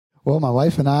Well, my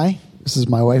wife and I, this is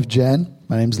my wife Jen,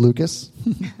 my name's Lucas.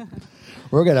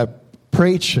 We're going to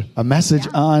preach a message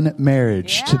on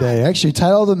marriage today. Actually, the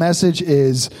title of the message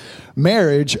is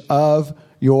Marriage of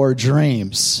Your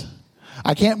Dreams.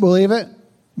 I can't believe it,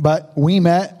 but we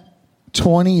met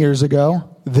 20 years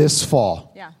ago this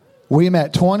fall. Yeah. We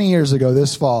met 20 years ago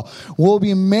this fall. We'll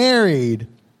be married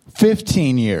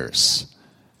 15 years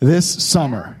this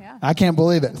summer. Yeah. I can't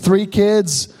believe it. 3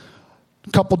 kids, a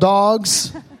couple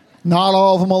dogs, not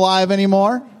all of them alive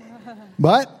anymore.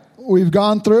 But we've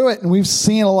gone through it, and we've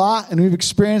seen a lot, and we've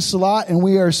experienced a lot, and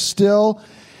we are still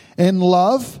in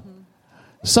love.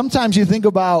 Sometimes you think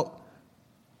about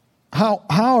how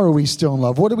are we still in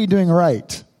love? What are we doing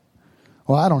right?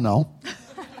 Well, I don't know.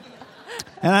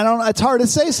 And it's hard to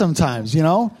say sometimes, you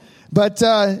know. But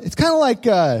it's kind of like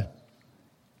I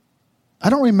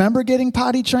don't remember getting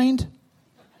potty trained,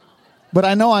 but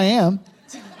I know I am.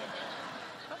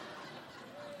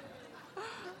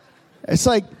 It's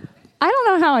like, I don't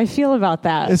know how I feel about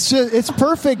that. It's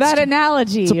perfect. That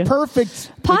analogy. It's a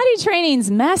perfect. Potty training's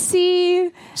messy.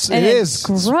 And it's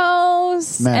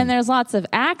gross. Man. And there's lots of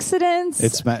accidents.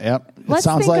 Yep. Let's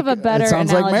think of a better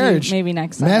analogy like marriage. Maybe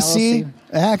next time. Messy, We'll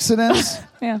accidents.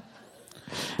 yeah.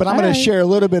 But I'm going to share a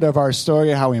little bit of our story,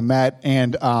 how we met,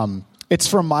 and it's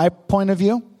from my point of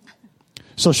view.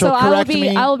 So she'll correct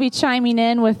me. I will be chiming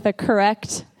in with the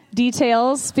correct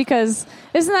details, because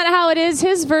isn't that how it is?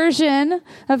 His version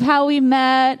of how we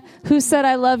met, who said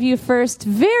I love you first,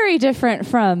 very different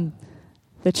from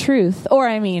the truth. Or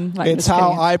it's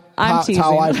how I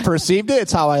perceived it.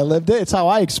 It's how I lived it. It's how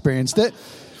I experienced it.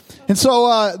 And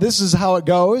so this is how it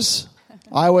goes.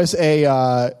 I was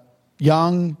a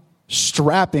young,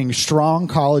 strapping, strong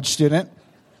college student,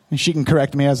 and she can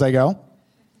correct me as I go.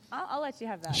 I'll let you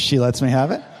have that. She lets me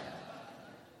have it.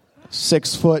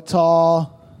 6 foot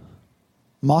tall.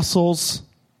 Muscles.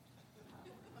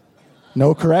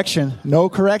 No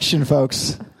correction,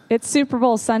 folks. It's Super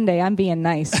Bowl Sunday. I'm being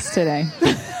nice today.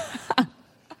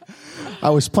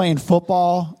 I was playing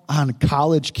football on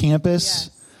college campus,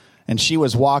 and she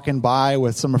was walking by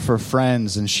with some of her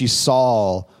friends, and she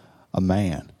saw a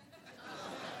man.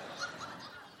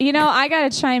 You know, I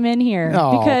got to chime in here.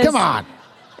 Oh, because come on.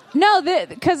 No,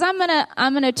 because I'm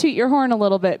gonna toot your horn a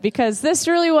little bit, because this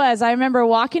really was. I remember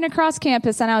walking across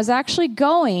campus, and I was actually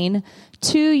going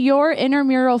to your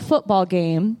intramural football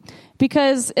game,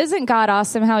 because isn't God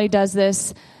awesome how He does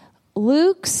this?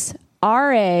 Luke's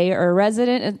RA, or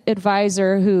resident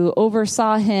advisor, who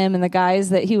oversaw him and the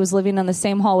guys that he was living on the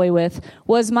same hallway with,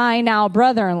 was my now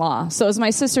brother-in-law. So it was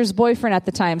my sister's boyfriend at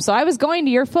the time. So I was going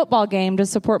to your football game to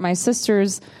support my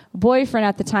sister's boyfriend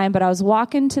at the time, but I was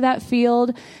walking to that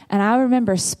field, and I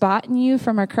remember spotting you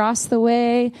from across the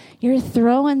way. You're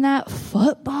throwing that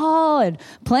football and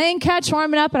playing catch,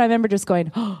 warming up, and I remember just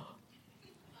going, oh,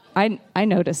 I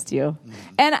noticed you.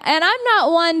 And I'm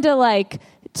not one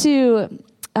to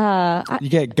you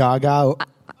get gaga.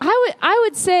 I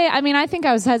would say, I think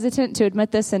I was hesitant to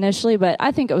admit this initially, but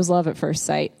I think it was love at first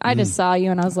sight. I just saw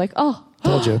you, and I was like, oh,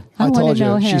 told you. I told you.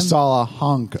 know him. She saw a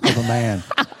hunk of a man.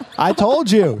 I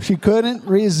told you. She couldn't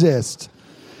resist.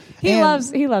 He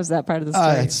loves that part of the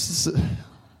story.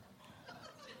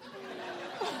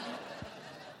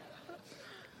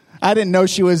 I didn't know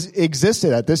she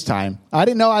existed at this time. I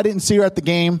didn't see her at the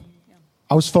game. Yeah.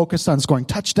 I was focused on scoring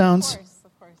touchdowns. Of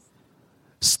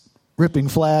course. Ripping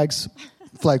flags,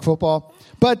 flag football.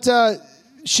 But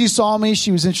she saw me.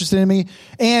 She was interested in me.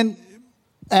 And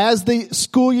as the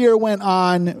school year went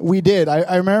on, we did.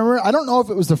 I remember, I don't know if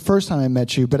it was the first time I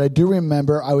met you, but I do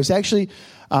remember I was actually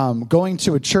going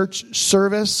to a church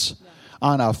service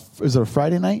on was it a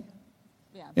Friday night?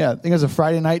 Yeah, I think it was a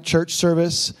Friday night church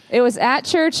service. It was at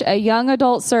church, a young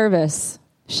adult service.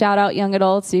 Shout out young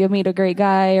adults. You meet a great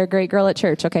guy or great girl at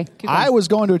church. Okay. I was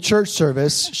going to a church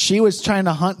service. She was trying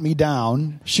to hunt me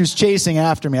down. She was chasing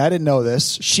after me. I didn't know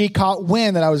this. She caught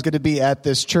wind that I was going to be at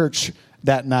this church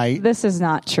that night. This is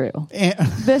not true.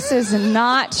 This is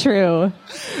not true.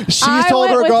 She told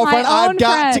her girlfriend, I've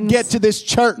got to get to this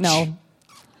church. No.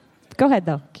 Go ahead,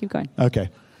 though. Keep going. Okay.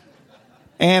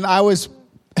 And I was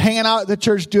hanging out at the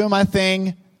church doing my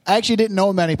thing. I actually didn't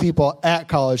know many people at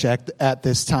college at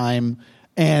this time.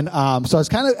 And so I was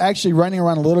kind of actually running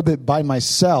around a little bit by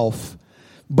myself.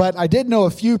 But I did know a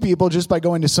few people just by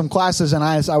going to some classes. And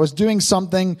I was doing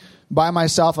something by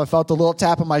myself. I felt a little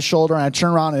tap on my shoulder, and I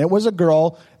turned around, and it was a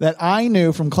girl that I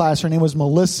knew from class. Her name was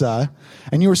Melissa.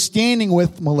 And you were standing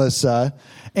with Melissa.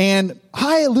 And,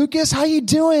 hi, Lucas, how you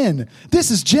doing?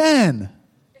 This is Jen.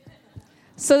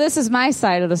 So this is my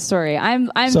side of the story. I'm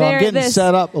So there I'm getting at this,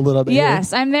 set up a little bit.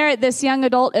 Yes, Here. I'm there at this young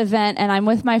adult event, and I'm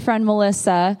with my friend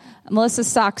Melissa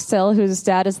Stockstill, whose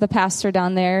dad is the pastor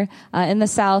down there in the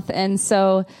South. And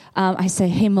so I say,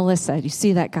 hey, Melissa, do you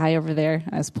see that guy over there?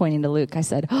 I was pointing to Luke. I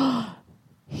said, oh,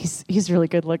 he's really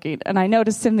good looking. And I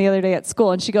noticed him the other day at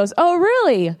school, and she goes, oh,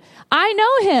 really? I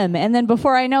know him. And then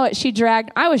before I know it,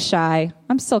 I was shy.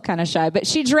 I'm still kind of shy, but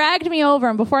she dragged me over,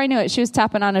 and before I knew it, she was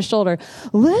tapping on his shoulder.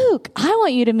 Luke, I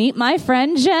want you to meet my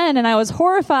friend Jen. And I was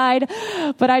horrified,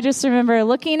 but I just remember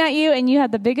looking at you, and you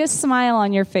had the biggest smile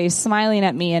on your face, smiling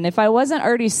at me. And if I wasn't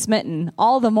already smitten,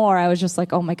 all the more, I was just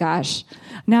like, oh my gosh,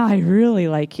 now I really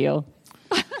like you.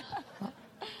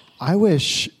 I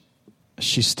wish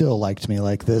she still liked me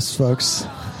like this, folks.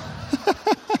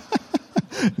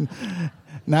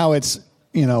 Now it's,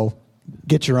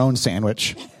 get your own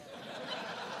sandwich.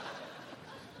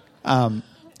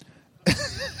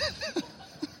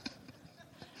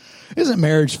 Isn't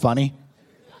marriage funny?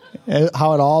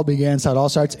 How it all begins, how it all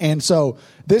starts. And so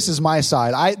this is my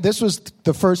side. This was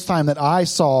the first time that I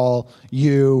saw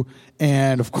you,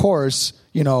 and of course,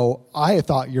 I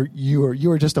thought you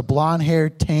were just a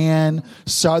blonde-haired, tan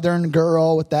Southern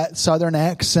girl with that Southern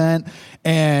accent,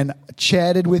 and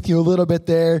chatted with you a little bit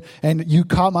there, and you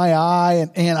caught my eye,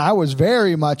 and I was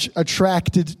very much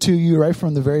attracted to you right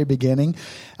from the very beginning.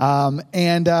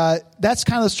 And that's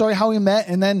kind of the story how we met.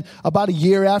 And then about a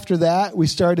year after that, we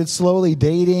started slowly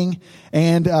dating,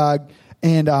 and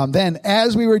then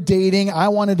as we were dating, I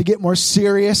wanted to get more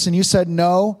serious, and you said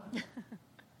no.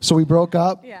 So we broke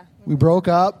up. Yeah. We broke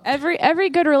up. Every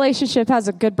good relationship has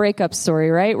a good breakup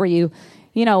story, right? Where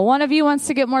one of you wants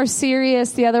to get more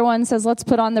serious, the other one says, let's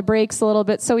put on the brakes a little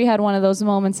bit. So we had one of those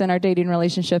moments in our dating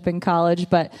relationship in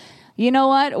college. But you know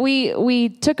what? We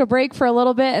took a break for a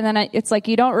little bit, and then it's like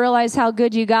you don't realize how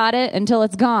good you got it until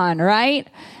it's gone, right?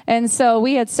 And so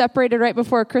we had separated right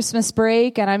before Christmas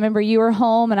break, and I remember you were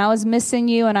home, and I was missing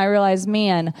you, and I realized,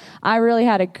 man, I really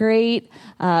had a great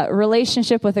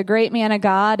relationship with a great man of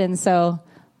God, and so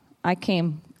I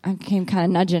came kind of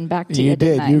nudging back to you. You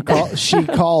did. Didn't I? She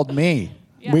called me.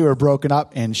 Yeah. We were broken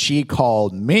up, and she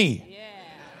called me.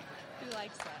 Yeah. Who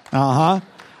likes that?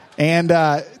 And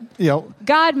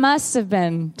God must have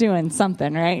been doing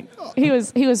something, right? He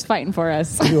was fighting for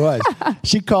us. He was.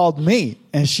 She called me,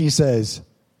 and she says,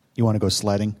 "You want to go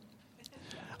sledding?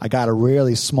 I got a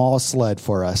really small sled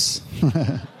for us."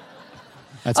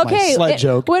 That's my sled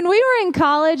joke. When we were in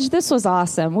college, this was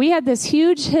awesome. We had this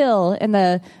huge hill in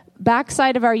the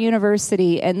backside of our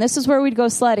university, and this is where we'd go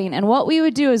sledding. And what we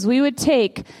would do is we would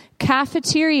take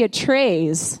cafeteria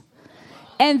trays,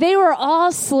 and they were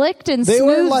all slicked and they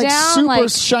smoothed were like down, super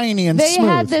shiny and they smooth.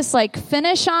 Had this like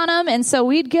finish on them, and so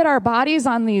we'd get our bodies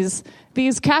on these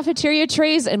cafeteria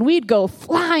trays, and we'd go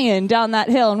flying down that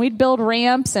hill, and we'd build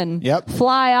ramps and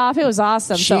fly off. It was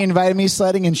awesome. She invited me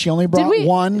sledding, and she only brought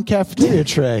one cafeteria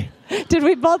tray. Did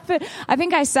we both? I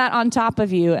think I sat on top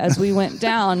of you as we went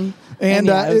down. And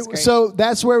so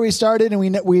that's where we started, and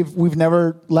we've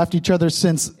never left each other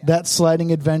since that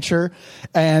sledding adventure.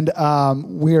 And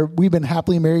we've been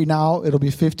happily married now. It'll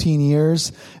be 15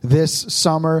 years this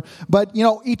summer. But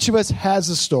each of us has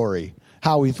a story.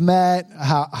 How we've met,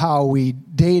 how we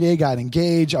dated, got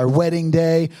engaged, our wedding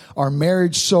day, our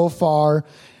marriage so far.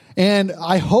 And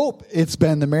I hope it's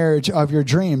been the marriage of your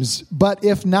dreams. But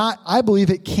if not, I believe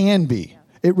it can be.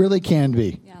 It really can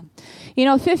be.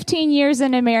 Yeah. 15 years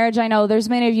into marriage, I know there's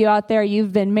many of you out there,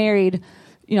 you've been married,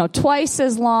 twice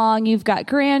as long, you've got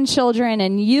grandchildren,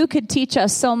 and you could teach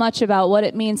us so much about what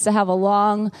it means to have a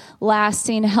long,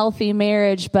 lasting, healthy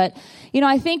marriage. But,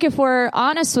 I think if we're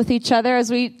honest with each other,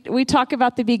 as we talk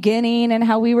about the beginning and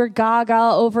how we were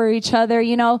gaga over each other,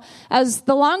 as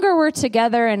the longer we're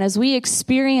together and as we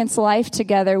experience life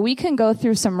together, we can go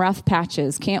through some rough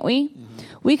patches, can't we? Mm-hmm.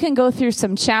 We can go through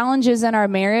some challenges in our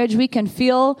marriage. We can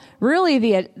feel really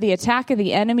the attack of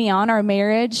the enemy on our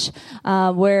marriage,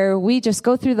 where we just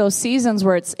go through those seasons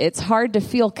where it's hard to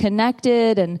feel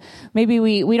connected, and maybe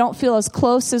we don't feel as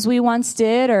close as we once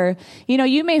did. Or,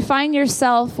 you may find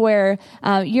yourself where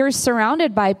you're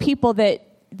surrounded by people that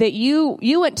you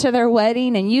went to their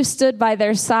wedding and you stood by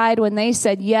their side when they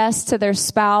said yes to their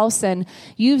spouse, and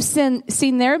you've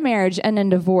seen their marriage end in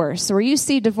divorce, or you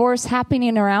see divorce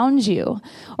happening around you.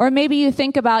 Or maybe you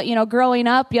think about, growing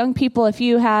up, young people, if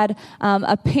you had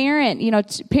a parent,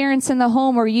 parents in the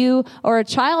home, or a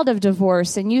child of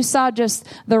divorce, and you saw just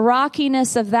the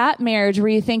rockiness of that marriage, where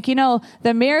you think,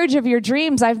 the marriage of your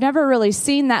dreams, I've never really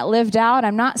seen that lived out.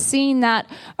 I'm not seeing that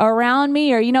around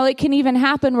me. Or, it can even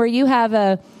happen where you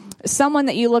have someone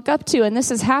that you look up to. And this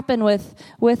has happened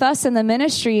with us in the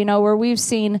ministry, where we've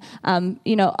seen,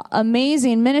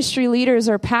 amazing ministry leaders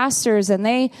or pastors, and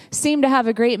they seem to have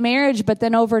a great marriage, but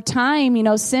then over time,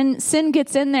 sin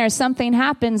gets in there, something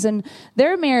happens, and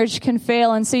their marriage can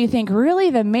fail. And so you think, really,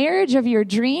 the marriage of your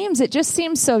dreams? It just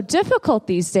seems so difficult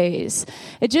these days.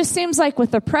 It just seems like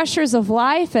with the pressures of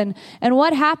life and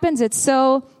what happens, it's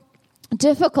so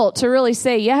difficult to really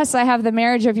say, yes, I have the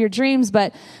marriage of your dreams.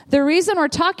 But the reason we're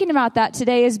talking about that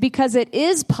today is because it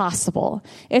is possible.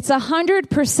 It's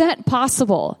 100%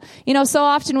 possible. So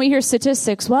often we hear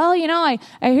statistics. Well, I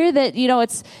hear that,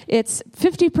 it's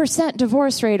 50%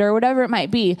 divorce rate or whatever it might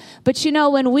be. But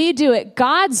when we do it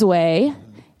God's way,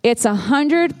 it's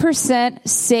 100%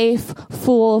 safe,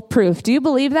 foolproof. Do you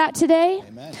believe that today?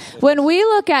 Amen. When we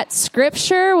look at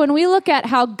Scripture, when we look at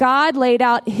how God laid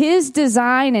out His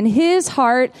design and His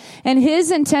heart and His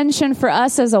intention for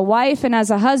us as a wife and as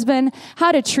a husband,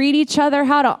 how to treat each other,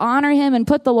 how to honor Him and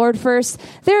put the Lord first,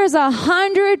 there is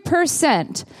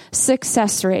 100%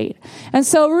 success rate. And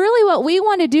so really what we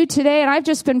want to do today, and I've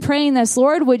just been praying this,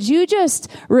 Lord, would you just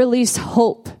release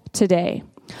hope today?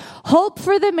 Hope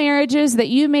for the marriages that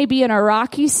you may be in a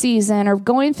rocky season or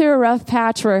going through a rough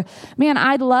patch where, man,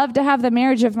 I'd love to have the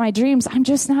marriage of my dreams. I'm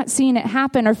just not seeing it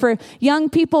happen. Or for young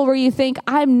people where you think,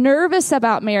 I'm nervous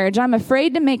about marriage. I'm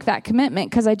afraid to make that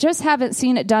commitment because I just haven't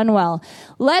seen it done well.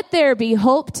 Let there be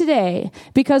hope today,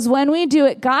 because when we do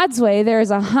it God's way, there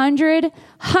is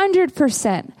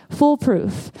 100%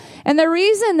 foolproof. And the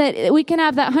reason that we can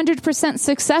have that 100%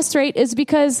 success rate is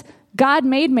because God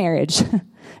made marriage.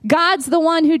 God's the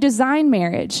one who designed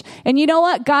marriage. And you know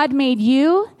what? God made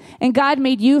you, and God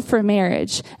made you for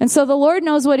marriage. And so the Lord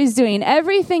knows what He's doing.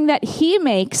 Everything that He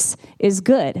makes is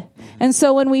good. And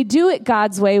so when we do it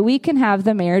God's way, we can have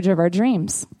the marriage of our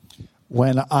dreams.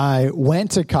 When I went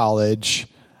to college,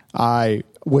 I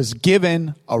was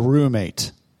given a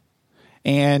roommate.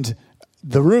 And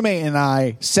the roommate and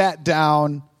I sat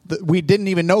down. We didn't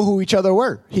even know who each other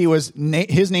were. His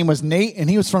name was Nate, and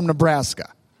he was from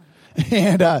Nebraska.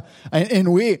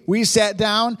 And we sat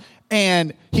down,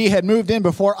 and he had moved in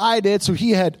before I did, so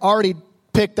he had already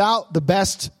picked out the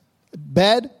best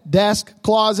bed, desk,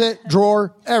 closet,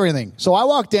 drawer, everything. So I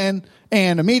walked in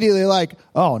and immediately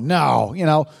oh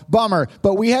no, bummer.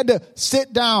 But we had to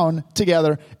sit down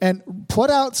together and put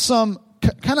out some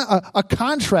kind of a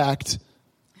contract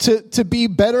to be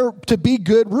better, to be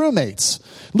good roommates.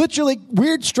 Literally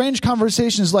weird, strange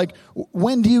conversations like,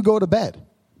 when do you go to bed?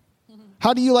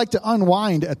 How do you like to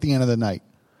unwind at the end of the night?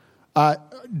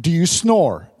 Do you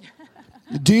snore?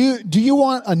 Do you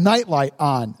want a nightlight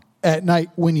on at night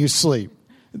when you sleep?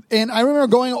 And I remember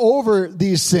going over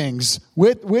these things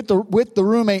with the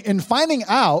roommate and finding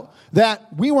out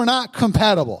that we were not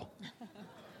compatible.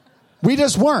 We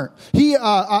just weren't.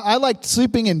 I liked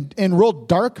sleeping in real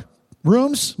dark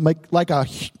rooms, like a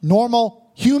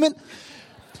normal human.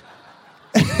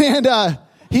 And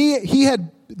he had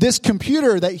this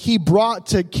computer that he brought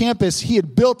to campus. He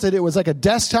had built it. It was like a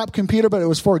desktop computer, but it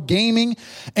was for gaming,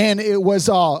 and it was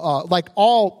like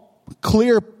all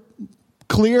clear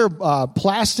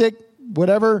plastic,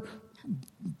 whatever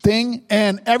thing,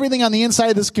 and everything on the inside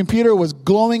of this computer was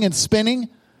glowing and spinning.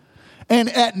 And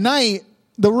at night,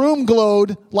 the room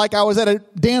glowed like I was at a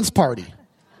dance party.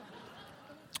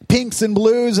 Pinks and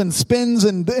blues and spins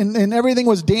and everything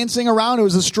was dancing around. It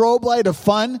was a strobe light of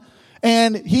fun.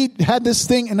 And he had this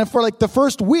thing, and for the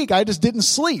first week, I just didn't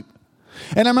sleep.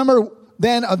 And I remember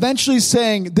then eventually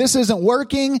saying, this isn't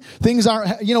working. Things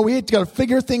aren't, we had to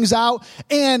figure things out.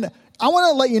 And I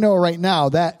want to let you know right now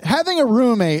that having a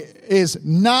roommate is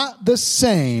not the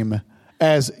same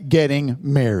as getting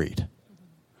married.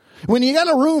 When you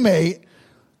got a roommate,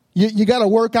 you got to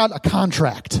work out a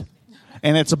contract.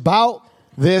 And it's about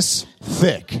this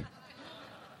thick.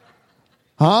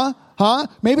 Huh?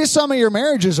 Maybe some of your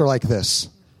marriages are like this.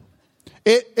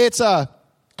 It's a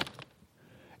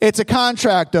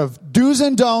contract of do's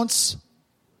and don'ts,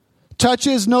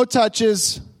 touches, no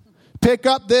touches, pick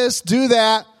up this, do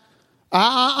that,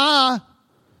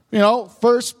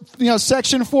 first,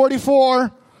 section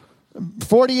 44,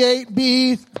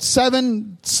 48B,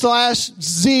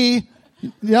 7/Z,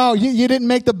 you didn't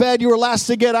make the bed, you were last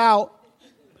to get out.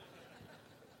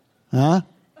 Huh?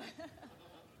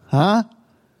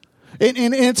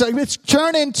 And it's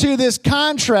turned into this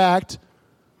contract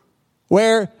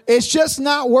where it's just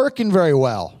not working very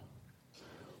well.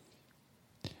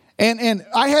 And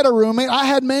I had a roommate. I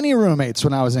had many roommates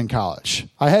when I was in college.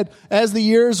 As the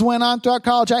years went on throughout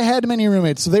college, I had many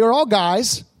roommates. So they were all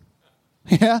guys.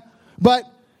 Yeah. But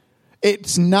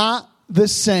it's not the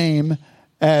same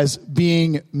as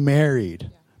being married.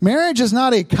 Marriage is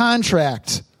not a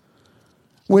contract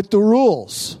with the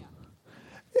rules.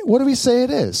 What do we say it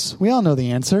is? We all know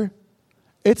the answer.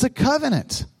 It's a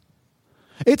covenant.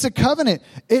 It's a covenant.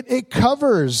 It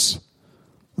covers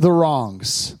the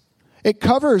wrongs. It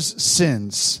covers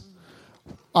sins.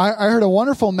 I heard a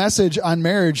wonderful message on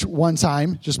marriage one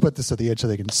time. Just put this at the edge so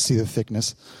they can see the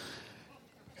thickness.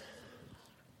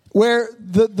 Where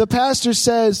the pastor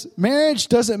says, marriage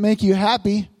doesn't make you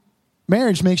happy.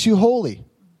 Marriage makes you holy.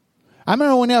 I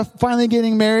remember when I was finally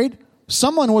getting married,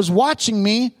 someone was watching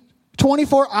me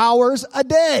 24 hours a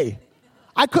day.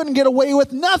 I couldn't get away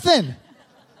with nothing.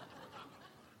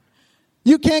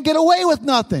 You can't get away with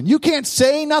nothing. You can't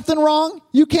say nothing wrong.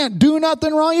 You can't do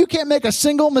nothing wrong. You can't make a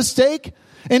single mistake.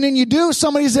 And then you do,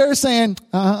 somebody's there saying,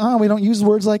 we don't use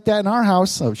words like that in our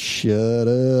house. Oh, shut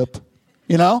up.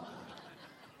 You know?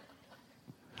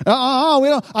 We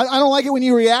don't. I don't like it when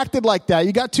you reacted like that.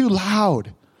 You got too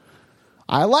loud.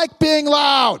 I like being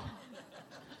loud.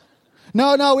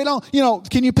 No, we don't.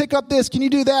 Can you pick up this? Can you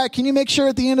do that? Can you make sure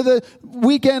at the end of the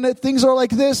weekend that things are like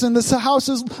this and this house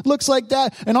looks like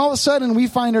that? And all of a sudden we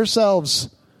find ourselves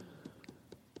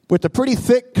with a pretty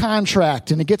thick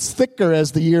contract, and it gets thicker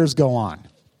as the years go on.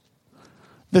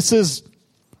 This is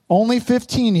only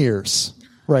 15 years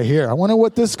right here. I wonder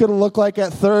what this is going to look like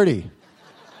at 30.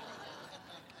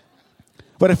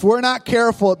 But if we're not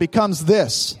careful, it becomes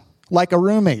this, like a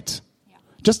roommate.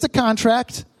 Just a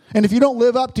contract. And if you don't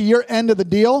live up to your end of the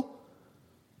deal,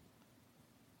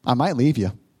 I might leave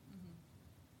you.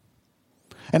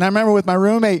 And I remember with my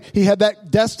roommate, he had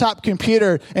that desktop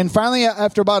computer. And finally,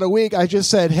 after about a week, I just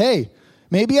said, hey,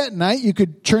 maybe at night you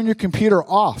could turn your computer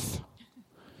off.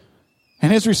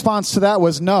 And his response to that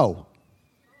was, no,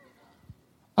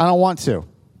 I don't want to.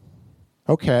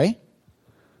 Okay,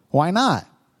 why not?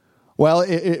 Well,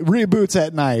 it reboots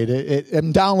at night.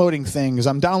 I'm downloading things.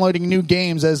 I'm downloading new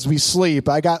games as we sleep.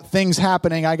 I got things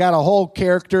happening. I got a whole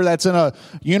character that's in a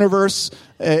universe,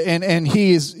 and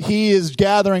he is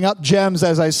gathering up gems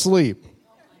as I sleep.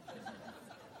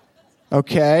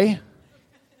 Okay.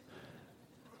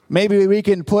 Maybe we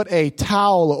can put a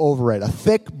towel over it, a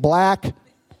thick black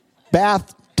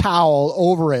bath towel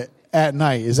over it at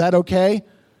night. Is that okay?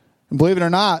 And believe it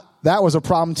or not, that was a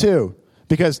problem too.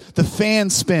 Because the fan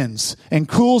spins and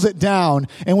cools it down,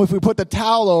 and if we put the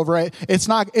towel over it, it's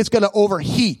going to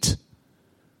overheat.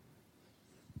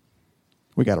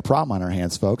 We got a problem on our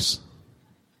hands, folks.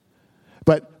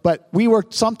 But we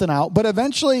worked something out. But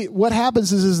eventually, what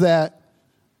happens is that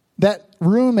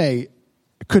roommate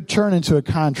could turn into a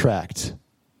contract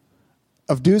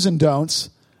of do's and don'ts.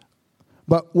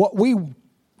 But what we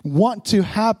want to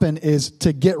happen is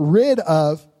to get rid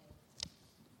of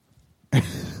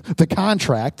the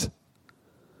contract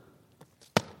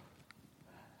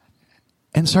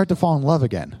and start to fall in love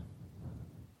again.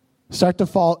 Start to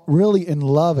fall really in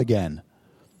love again.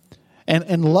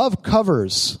 And love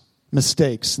covers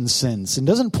mistakes and sins and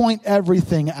doesn't point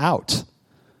everything out.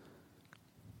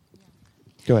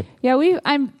 Go ahead. Yeah,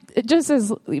 I'm just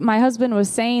as my husband was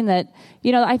saying that,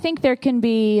 I think there can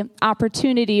be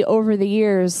opportunity over the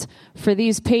years for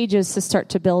these pages to start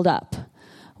to build up.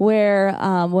 Where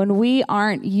when we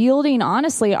aren't yielding,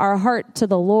 honestly, our heart to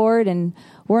the Lord, and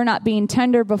we're not being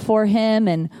tender before Him,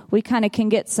 and we kind of can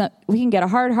get a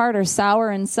hard heart or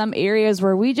sour in some areas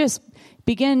where we just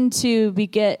we can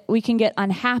get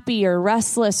unhappy or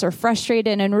restless or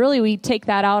frustrated, and really we take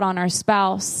that out on our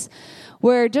spouse.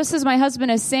 Where just as my husband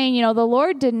is saying, the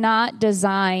Lord did not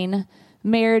design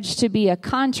marriage to be a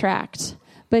contract,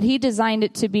 but He designed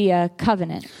it to be a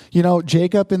covenant.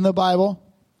 Jacob in the Bible,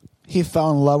 he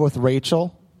fell in love with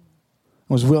Rachel,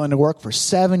 was willing to work for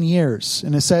 7 years.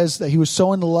 And it says that he was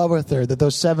so in love with her that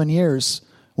those 7 years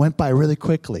went by really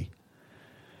quickly.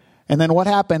 And then what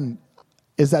happened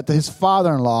is that his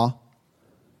father-in-law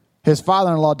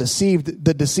deceived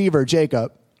the deceiver,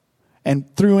 Jacob,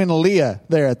 and threw in Leah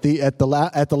there at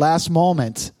the last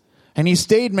moment. And he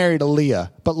stayed married to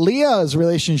Leah. But Leah's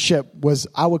relationship was,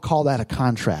 I would call that a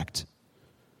contract.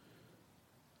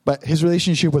 But his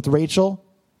relationship with Rachel,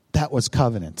 that was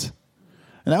covenant.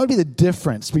 And that would be the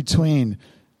difference between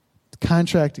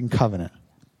contract and covenant.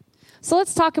 So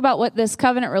let's talk about what this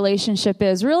covenant relationship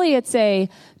is. Really, it's a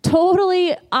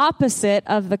totally opposite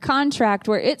of the contract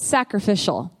where it's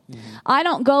sacrificial. Mm-hmm. I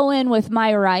don't go in with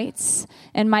my rights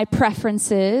and my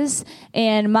preferences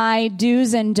and my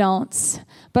do's and don'ts,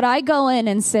 but I go in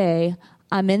and say,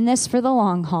 I'm in this for the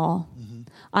long haul. Mm-hmm.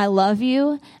 I love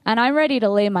you, and I'm ready to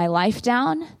lay my life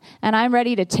down, and I'm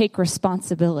ready to take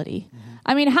responsibility. Mm-hmm.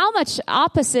 I mean, how much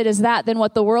opposite is that than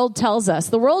what the world tells us?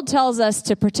 The world tells us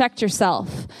to protect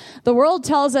yourself. The world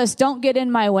tells us, don't get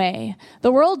in my way.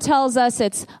 The world tells us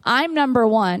I'm number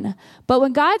one. But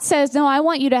when God says, no, I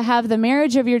want you to have the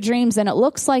marriage of your dreams and it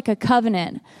looks like a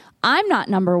covenant, I'm not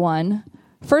number one.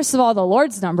 First of all, the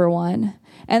Lord's number one.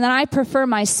 And then I prefer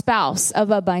my spouse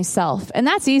above myself. And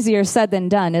that's easier said than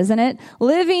done, isn't it?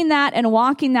 Living that and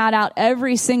walking that out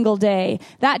every single day.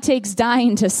 That takes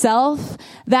dying to self.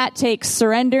 That takes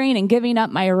surrendering and giving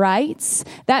up my rights.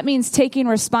 That means taking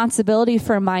responsibility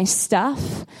for my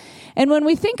stuff. And when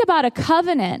we think about a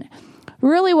covenant,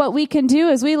 really what we can do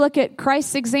is we look at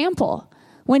Christ's example.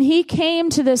 When he came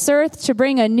to this earth to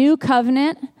bring a new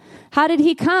covenant, how did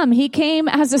he come? He came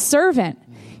as a servant.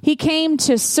 He came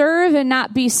to serve and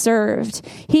not be served.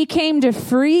 He came to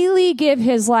freely give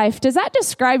his life. Does that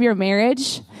describe your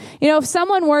marriage? If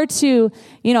someone were to,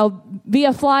 be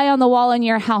a fly on the wall in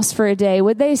your house for a day,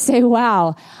 would they say,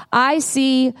 wow, I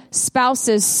see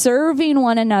spouses serving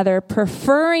one another,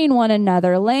 preferring one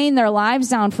another, laying their lives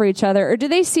down for each other? Or do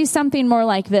they see something more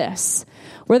like this,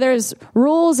 where there's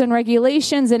rules and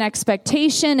regulations and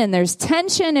expectation and there's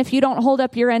tension if you don't hold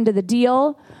up your end of the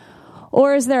deal?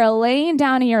 Or is there a laying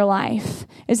down in your life?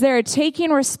 Is there a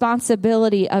taking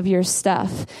responsibility of your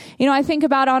stuff? I think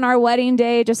about on our wedding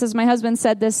day, just as my husband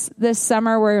said this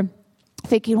summer, we're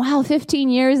thinking, wow, 15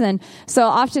 years. And so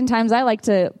oftentimes I like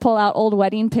to pull out old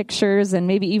wedding pictures and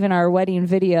maybe even our wedding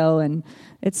video. And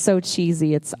it's so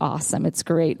cheesy. It's awesome. It's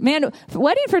great. Man,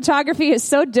 wedding photography is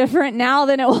so different now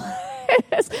than it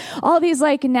was. All these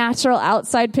like natural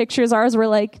outside pictures. Ours were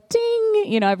like,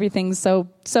 ding, everything's so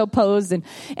posed. And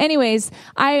anyways,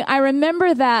 I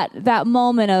remember that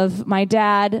moment of my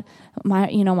dad, my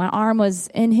arm was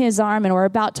in his arm and we're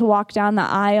about to walk down the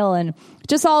aisle and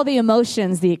just all the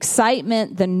emotions, the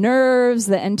excitement, the nerves,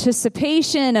 the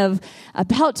anticipation of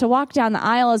about to walk down the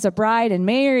aisle as a bride and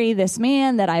marry this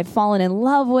man that I've fallen in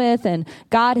love with. And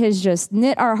God has just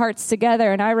knit our hearts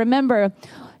together. And I remember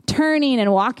turning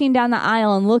and walking down the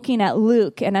aisle and looking at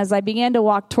Luke. And as I began to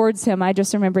walk towards him, I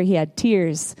just remember he had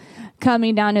tears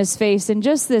coming down his face. And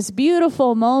just this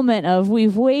beautiful moment of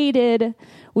we've waited,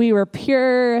 we were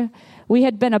pure, we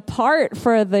had been apart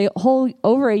for the whole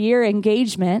over a year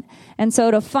engagement. And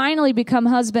so to finally become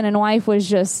husband and wife was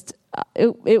just,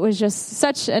 it was just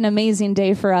such an amazing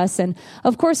day for us. And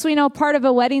of course, we know part of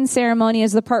a wedding ceremony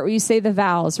is the part where you say the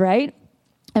vows, right?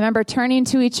 I remember turning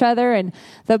to each other and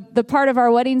the part of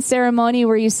our wedding ceremony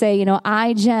where you say,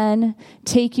 I, Jen,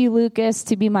 take you, Lucas,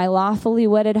 to be my lawfully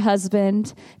wedded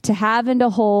husband, to have and to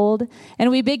hold.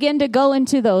 And we begin to go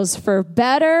into those for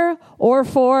better or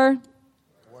for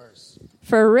worse,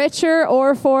 for richer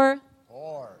or for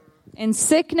poor, in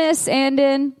sickness and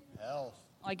in health.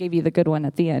 I gave you the good one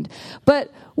at the end.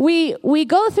 But we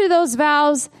go through those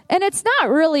vows, and it's not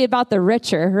really about the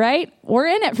richer, right? We're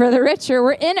in it for the richer.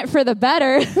 We're in it for the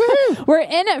better. We're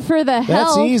in it for the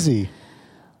health. That's easy.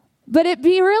 But it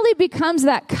really becomes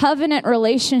that covenant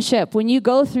relationship when you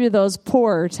go through those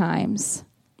poorer times,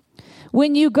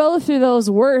 when you go through those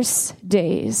worse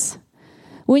days,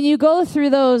 when you go through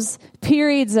those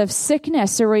periods of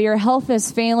sickness or where your health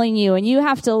is failing you and you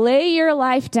have to lay your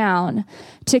life down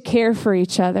to care for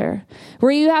each other,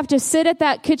 where you have to sit at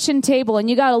that kitchen table and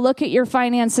you got to look at your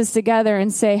finances together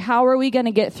and say, how are we going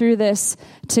to get through this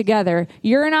together?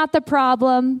 You're not the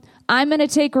problem. I'm going to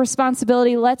take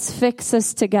responsibility. Let's fix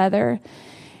this together.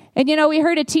 And we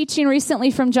heard a teaching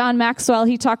recently from John Maxwell.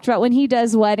 He talked about when he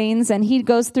does weddings and he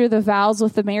goes through the vows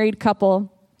with the married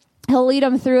couple, he'll lead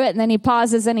them through it, and then he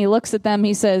pauses and he looks at them.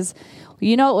 He says,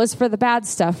 it was for the bad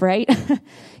stuff, right?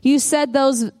 You said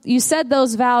those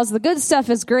vows. The good stuff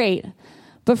is great,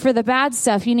 but for the bad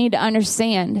stuff, you need to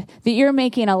understand that you're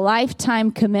making a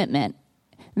lifetime commitment.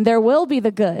 There will be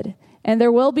the good and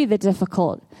there will be the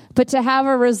difficult, but to have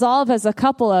a resolve as a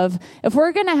couple of, if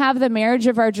we're going to have the marriage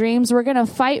of our dreams, we're going to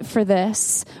fight for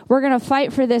this. We're going to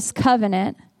fight for this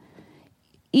covenant,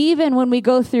 even when we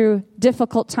go through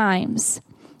difficult times.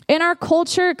 In our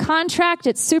culture, contract,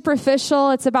 it's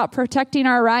superficial. It's about protecting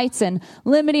our rights and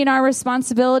limiting our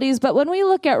responsibilities. But when we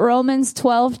look at Romans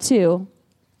 12:2,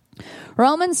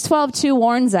 Romans 12:2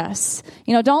 warns us,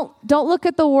 don't look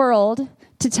at the world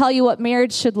to tell you what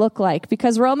marriage should look like,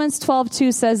 because Romans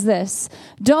 12:2 says this: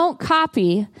 don't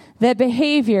copy the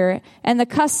behavior and the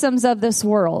customs of this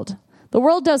world. The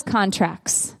world does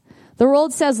contracts. The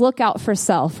world says look out for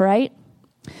self, right?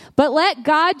 But let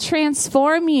God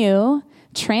transform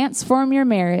your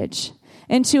marriage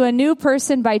into a new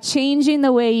person by changing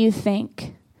the way you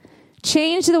think.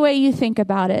 Change the way you think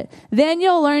about it. Then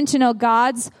you'll learn to know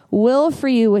God's will for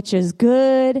you, which is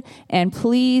good and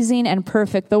pleasing and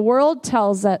perfect. The world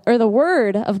tells us, or the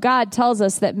word of God tells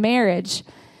us that marriage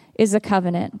is a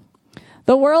covenant.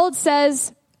 The world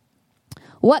says,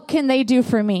 what can they do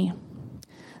for me?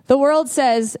 The world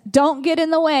says, don't get in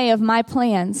the way of my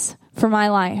plans for my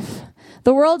life.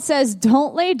 The world says,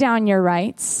 don't lay down your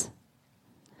rights.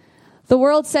 The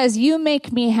world says, you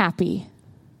make me happy.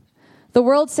 The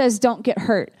world says, don't get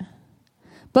hurt.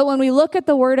 But when we look at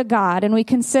the Word of God and we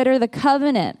consider the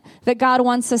covenant that God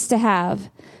wants us to have,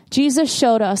 Jesus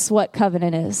showed us what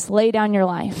covenant is. Lay down your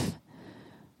life.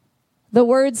 The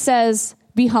Word says,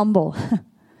 be humble.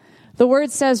 The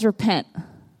Word says, repent.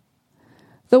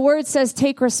 The Word says,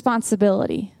 take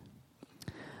responsibility.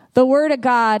 The Word of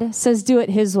God says, do it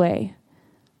His way.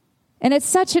 And it's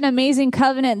such an amazing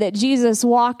covenant that Jesus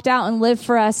walked out and lived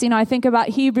for us. You know, I think about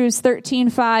Hebrews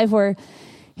 13:5, where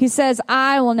He says,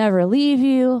 I will never leave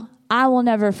you. I will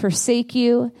never forsake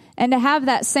you. And to have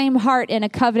that same heart in a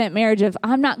covenant marriage of,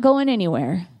 I'm not going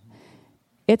anywhere.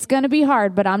 It's going to be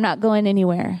hard, but I'm not going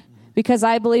anywhere. Because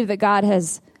I believe that God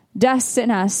has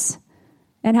destined us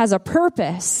and has a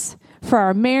purpose for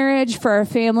our marriage, for our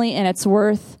family, and it's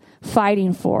worth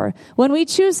fighting for. When we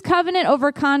choose covenant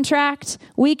over contract,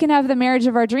 we can have the marriage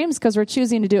of our dreams because we're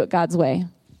choosing to do it God's way.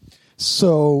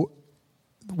 So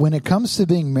when it comes to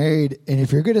being married, and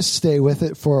if you're going to stay with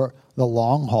it for the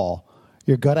long haul,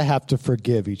 you're going to have to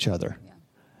forgive each other.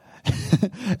 Yeah.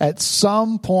 At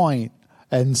some point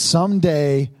and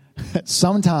someday,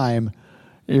 sometime,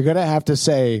 you're going to have to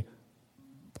say,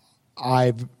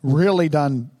 I've really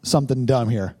done something dumb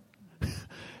here.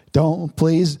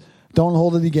 Please don't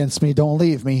hold it against me. Don't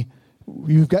leave me.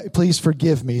 Please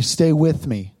forgive me. Stay with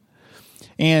me.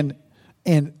 And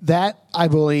that, I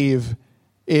believe,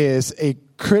 is a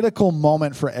critical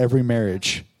moment for every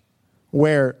marriage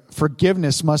where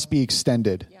forgiveness must be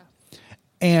extended. Yeah.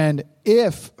 And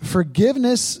if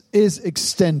forgiveness is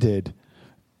extended,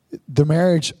 the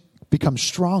marriage becomes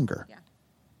stronger. Yeah.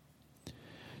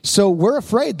 So we're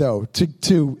afraid, though,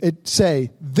 to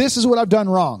say, this is what I've done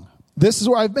wrong. This is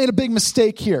where I've made a big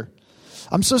mistake here.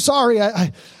 I'm so sorry.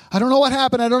 I don't know what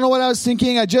happened. I don't know what I was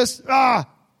thinking.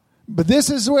 But this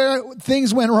is where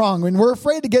things went wrong. And we're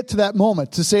afraid to get to that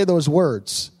moment to say those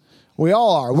words. We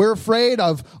all are. We're afraid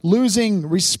of losing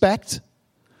respect.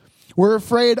 We're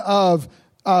afraid of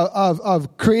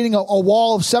creating a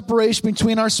wall of separation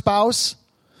between our spouse.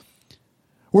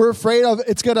 We're afraid of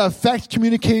it's going to affect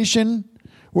communication.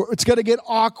 It's going to get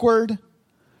awkward.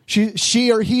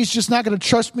 She or he's just not going to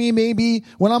trust me maybe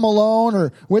when I'm alone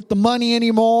or with the money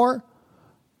anymore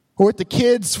or with the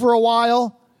kids for a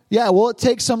while. Yeah, will it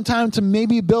take some time to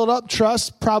maybe build up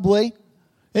trust? Probably.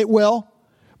 It will.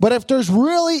 But if there's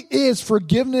really is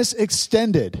forgiveness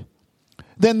extended,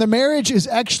 then the marriage is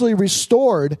actually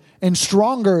restored and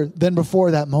stronger than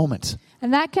before that moment.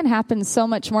 And that can happen so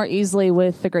much more easily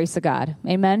with the grace of God.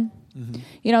 Amen? Mm-hmm.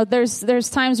 You know, there's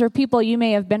times where people, you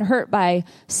may have been hurt by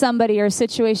somebody or a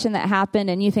situation that happened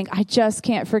and you think, I just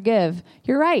can't forgive.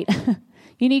 You're right.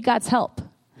 You need God's help.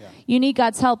 Yeah. You need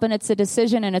God's help, and it's a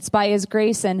decision, and it's by His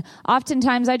grace. And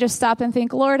oftentimes I just stop and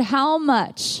think, Lord, how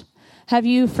much have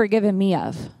you forgiven me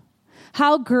of?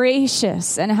 How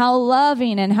gracious and how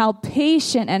loving and how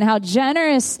patient and how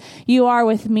generous you are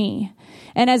with me.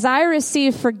 And as I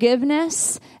receive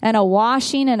forgiveness and a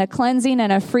washing and a cleansing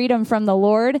and a freedom from the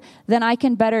Lord, then I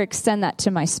can better extend that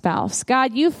to my spouse.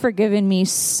 God, you've forgiven me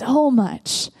so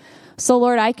much. So,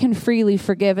 Lord, I can freely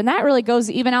forgive. And that really goes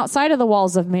even outside of the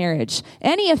walls of marriage.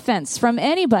 Any offense from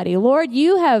anybody, Lord,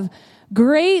 you have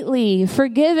greatly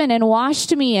forgiven and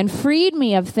washed me and freed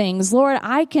me of things. Lord,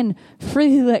 I can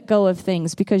freely let go of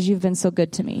things because you've been so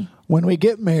good to me. When we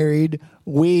get married,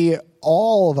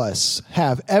 all of us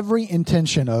have every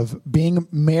intention of being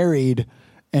married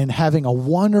and having a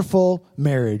wonderful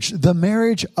marriage, the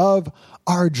marriage of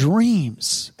our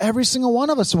dreams. Every single one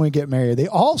of us, when we get married, they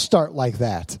all start like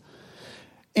that.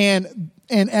 And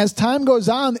as time goes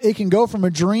on, it can go from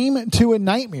a dream to a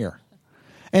nightmare.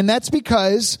 And that's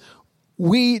because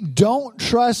we don't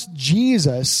trust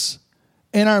Jesus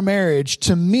in our marriage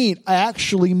to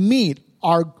actually meet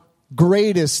our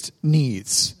greatest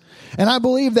needs. And I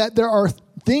believe that there are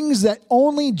things that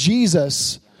only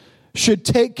Jesus should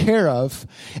take care of,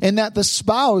 and that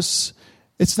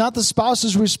it's not the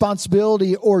spouse's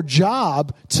responsibility or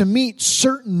job to meet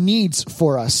certain needs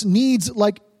for us. Needs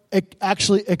like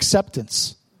actually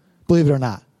acceptance, believe it or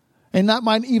not. And that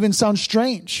might even sound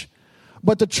strange.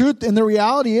 But the truth and the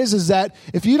reality is that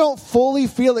if you don't fully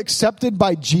feel accepted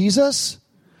by Jesus,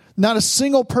 not a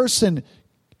single person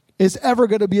is ever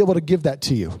going to be able to give that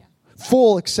to you.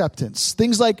 full acceptance.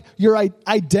 Things like your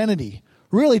identity,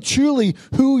 really, truly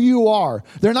who you are.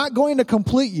 They're not going to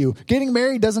complete you. Getting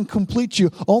married doesn't complete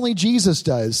you. Only Jesus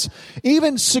does.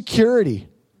 Even security.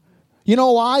 You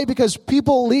know why? Because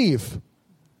people leave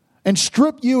and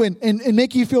strip you and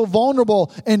make you feel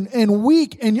vulnerable and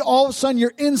weak, and all of a sudden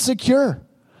you're insecure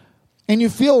and you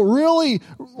feel really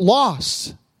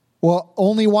lost. Well,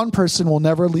 only one person will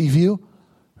never leave you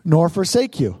nor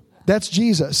forsake you. That's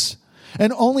Jesus.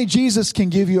 And only Jesus can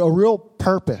give you a real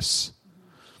purpose.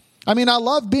 I mean, I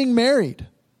love being married.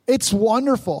 It's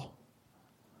wonderful.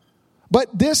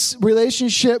 But this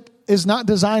relationship is not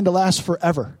designed to last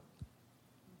forever.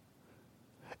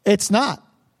 It's not.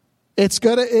 It's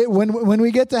gonna when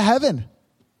we get to heaven,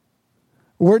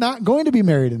 we're not going to be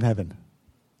married in heaven.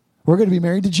 We're going to be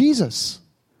married to Jesus.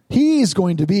 He's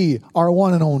going to be our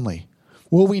one and only.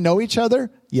 Will we know each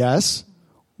other? Yes.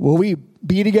 Will we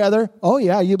be together? Oh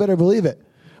yeah, you better believe it.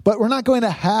 But we're not going to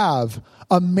have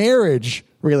a marriage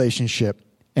relationship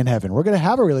in heaven. We're going to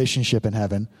have a relationship in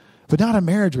heaven, but not a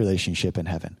marriage relationship in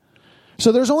heaven.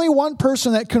 So there's only one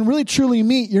person that can really truly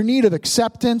meet your need of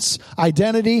acceptance,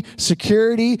 identity,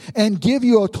 security, and give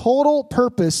you a total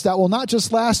purpose that will not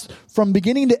just last from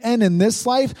beginning to end in this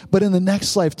life, but in the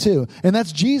next life too. And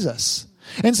that's Jesus.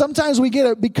 And sometimes we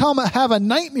have a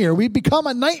nightmare. We become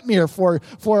a nightmare for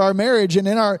our marriage and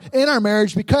in our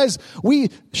marriage because we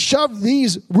shove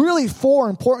these really 4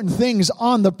 important things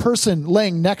on the person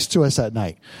laying next to us at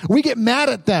night. We get mad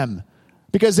at them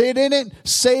because they didn't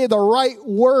say the right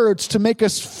words to make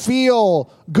us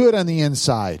feel good on the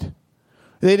inside.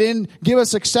 They didn't give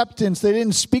us acceptance. They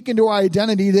didn't speak into our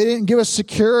identity. They didn't give us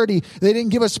security. They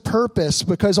didn't give us purpose,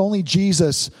 because only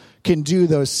Jesus can do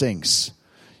those things.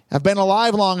 I've been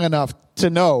alive long enough to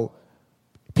know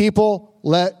people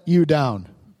let you down.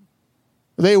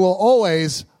 They will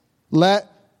always let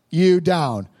you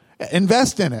down.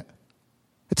 Invest in it.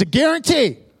 It's a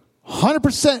guarantee.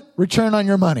 100% return on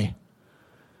your money.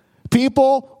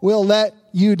 People will let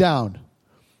you down.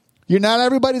 Not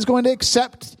everybody's going to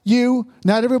accept you.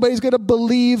 Not everybody's going to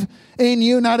believe in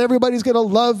you. Not everybody's going to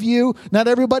love you. Not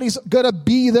everybody's going to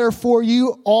be there for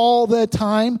you all the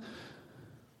time.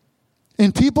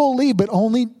 And people leave, but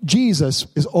only Jesus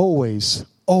is always,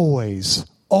 always,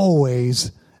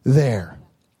 always there.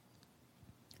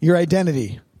 Your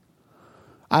identity.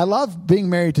 I love being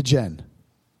married to Jen.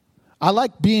 I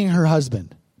like being her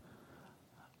husband.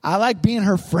 I like being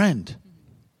her friend.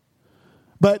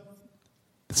 But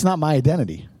it's not my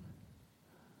identity.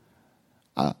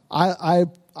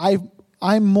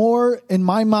 I'm more, in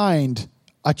my mind,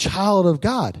 a child of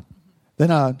God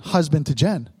than a husband to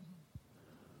Jen.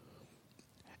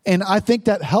 And I think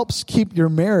that helps keep your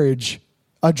marriage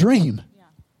a dream. Yeah.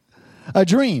 A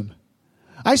dream.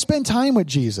 I spend time with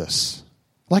Jesus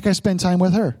like I spend time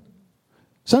with her.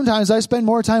 Sometimes I spend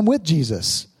more time with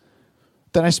Jesus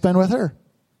than I spend with her.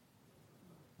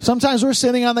 Sometimes we're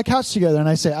sitting on the couch together and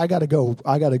I say, I got to go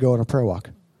on a prayer walk.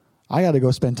 I got to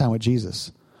go spend time with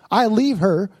Jesus. I leave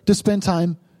her to spend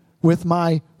time with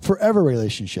my forever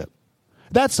relationship.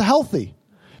 That's healthy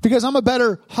because I'm a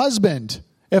better husband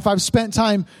if I've spent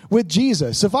time with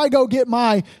Jesus. If I go get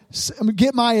my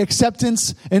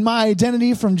acceptance and my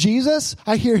identity from Jesus,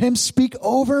 I hear him speak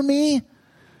over me.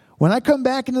 When I come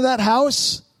back into that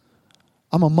house,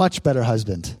 I'm a much better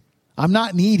husband. I'm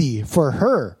not needy for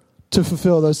her to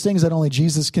fulfill those things that only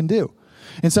Jesus can do.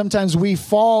 And sometimes we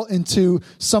fall into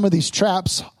some of these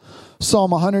traps.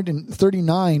 Psalm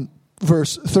 139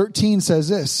 verse 13 says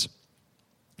this: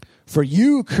 "For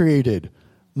you created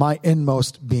my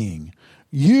inmost being.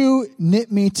 You knit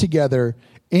me together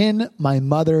in my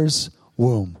mother's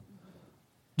womb."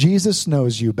 Jesus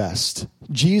knows you best.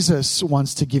 Jesus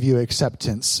wants to give you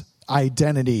acceptance,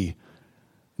 identity.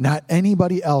 Not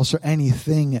anybody else or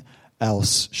anything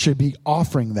else should be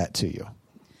offering that to you.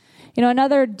 You know,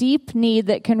 another deep need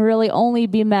that can really only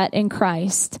be met in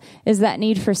Christ is that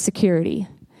need for security.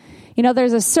 You know,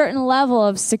 there's a certain level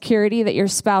of security that your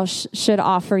spouse should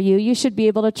offer you. You should be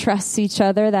able to trust each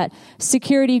other. That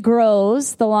security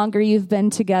grows the longer you've been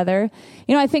together.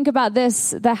 You know, I think about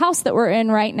this, the house that we're in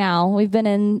right now. We've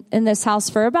been in this house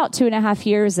for about 2.5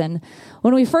 years. And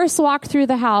when we first walked through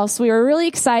the house, we were really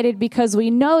excited because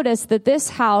we noticed that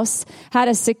this house had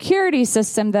a security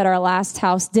system that our last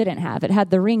house didn't have. It had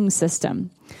the ring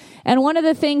system. And one of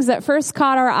the things that first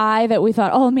caught our eye that we thought,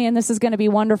 oh man, this is going to be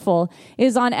wonderful,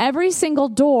 is on every single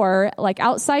door, like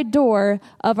outside door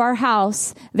of our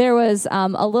house, there was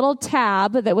a little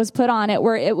tab that was put on it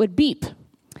where it would beep.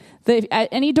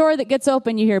 Any door that gets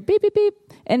open, you hear beep, beep, beep.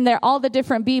 And all the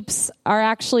different beeps are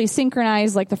actually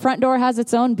synchronized. Like the front door has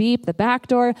its own beep, the back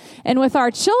door. And with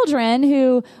our children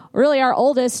who really our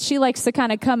oldest, she likes to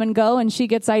kind of come and go and she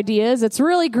gets ideas. It's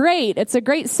really great. It's a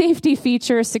great safety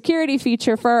feature, security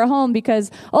feature for our home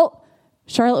because,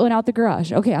 Charlotte went out the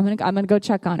garage. Okay, I'm gonna go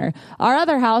check on her. Our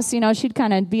other house, she'd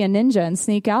kind of be a ninja and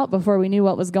sneak out before we knew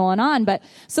what was going on. But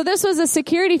so this was a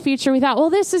security feature. We thought, well,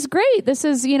 this is great. This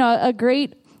is, a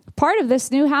great part of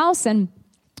this new house. And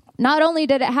not only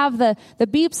did it have the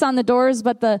beeps on the doors,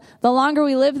 but the longer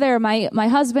we lived there, my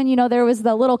husband, there was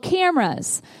the little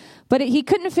cameras. But he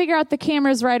couldn't figure out the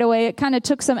cameras right away. It kind of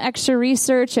took some extra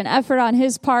research and effort on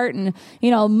his part. And,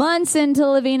 months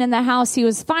into living in the house, he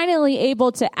was finally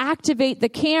able to activate the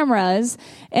cameras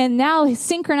and now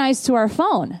synchronized to our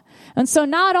phone. And so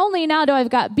not only now do I've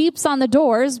got beeps on the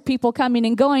doors, people coming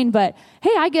and going, but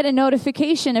hey, I get a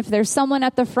notification if there's someone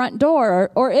at the front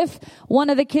door or if one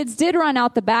of the kids did run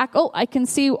out the back. I can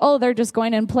see, they're just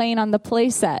going and playing on the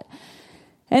play set.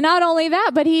 And not only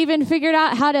that, but he even figured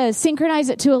out how to synchronize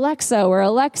it to Alexa, where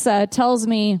Alexa tells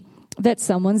me that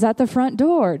someone's at the front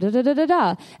door. Da, da, da, da,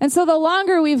 da. And so the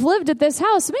longer we've lived at this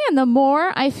house, the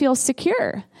more I feel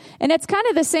secure. And it's kind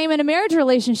of the same in a marriage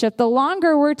relationship. The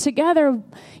longer we're together,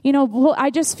 I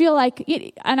just feel like,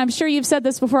 and I'm sure you've said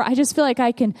this before, I just feel like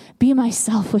I can be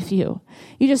myself with you.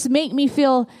 You just make me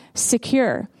feel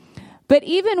secure. But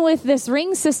even with this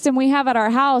ring system we have at our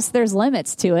house, there's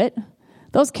limits to it.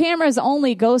 Those cameras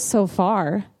only go so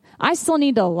far. I still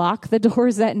need to lock the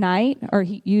doors at night, or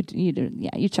you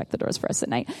check the doors for us at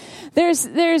night.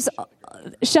 There's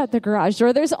shut the garage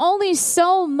door. There's only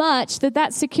so much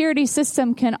that security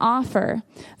system can offer.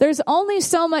 There's only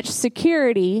so much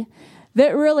security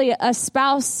that really a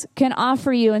spouse can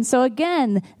offer you. And so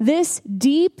again, this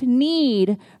deep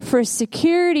need for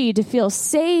security, to feel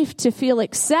safe, to feel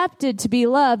accepted, to be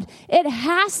loved, it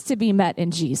has to be met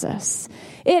in Jesus.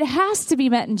 It has to be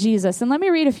met in Jesus. And let me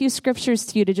read a few scriptures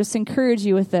to you to just encourage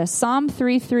you with this. Psalm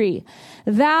 3:3.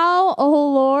 Thou,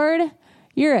 O Lord,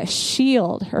 you're a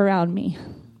shield around me.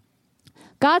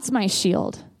 God's my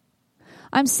shield.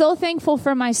 I'm so thankful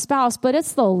for my spouse, but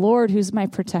it's the Lord who's my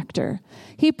protector.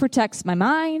 He protects my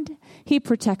mind. He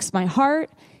protects my heart.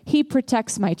 He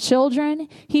protects my children.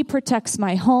 He protects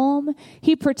my home.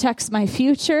 He protects my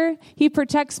future. He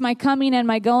protects my coming and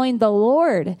my going. The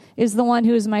Lord is the one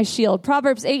who is my shield.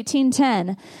 Proverbs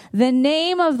 18:10. The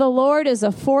name of the Lord is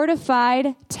a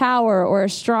fortified tower or a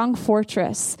strong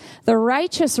fortress. The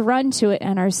righteous run to it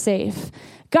and are safe.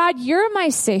 God, you're my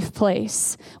safe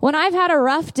place. When I've had a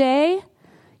rough day,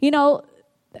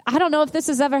 I don't know if this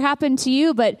has ever happened to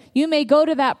you, but you may go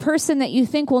to that person that you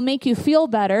think will make you feel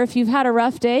better. If you've had a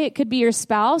rough day, it could be your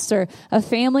spouse or a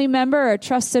family member or a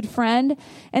trusted friend,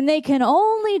 and they can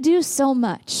only do so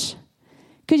much.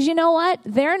 Because you know what?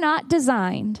 They're not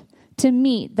designed to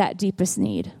meet that deepest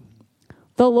need.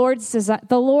 The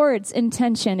Lord's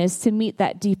intention is to meet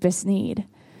that deepest need.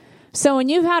 So when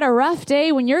you've had a rough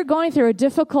day, when you're going through a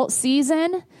difficult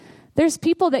season, there's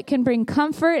people that can bring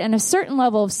comfort and a certain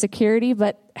level of security,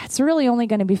 but it's really only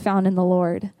going to be found in the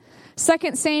Lord.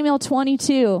 2 Samuel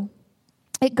 22,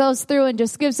 it goes through and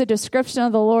just gives a description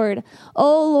of the Lord.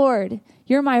 Oh Lord,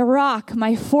 you're my rock,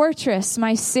 my fortress,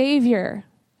 my Savior.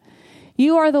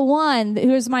 You are the one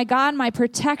who is my God, my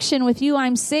protection. With you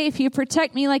I'm safe. You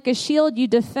protect me like a shield. You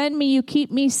defend me. You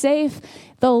keep me safe.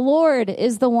 The Lord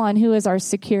is the one who is our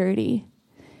security.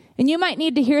 And you might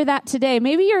need to hear that today.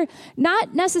 Maybe you're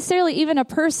not necessarily even a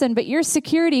person, but your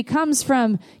security comes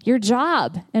from your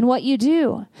job and what you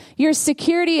do. Your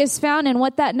security is found in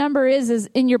what that number is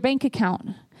in your bank account.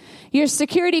 Your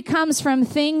security comes from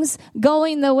things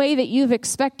going the way that you've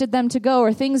expected them to go,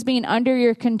 or things being under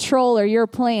your control or your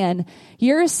plan.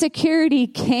 Your security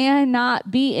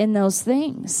cannot be in those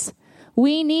things.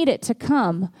 We need it to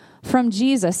come from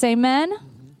Jesus. Amen?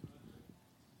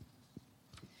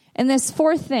 And this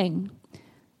fourth thing,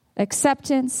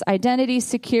 acceptance, identity,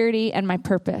 security, and my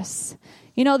purpose.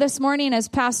 This morning as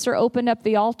Pastor opened up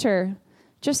the altar,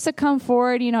 just to come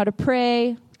forward, to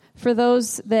pray for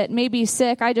those that may be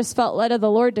sick, I just felt led of the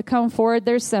Lord to come forward.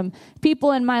 There's some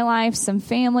people in my life, some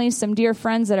families, some dear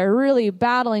friends that are really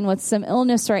battling with some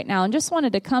illness right now, and just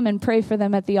wanted to come and pray for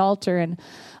them at the altar. And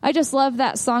I just love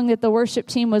that song that the worship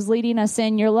team was leading us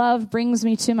in, Your Love Brings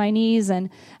Me to My Knees. And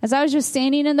as I was just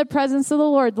standing in the presence of the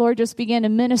Lord just began to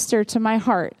minister to my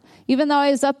heart. Even though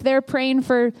I was up there praying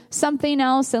for something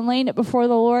else and laying it before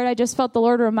the Lord, I just felt the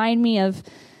Lord remind me of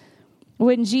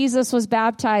when Jesus was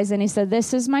baptized and he said,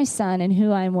 this is my son in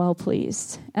whom I am well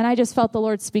pleased. And I just felt the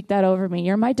Lord speak that over me.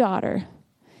 You're my daughter.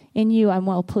 In you I'm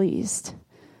well pleased.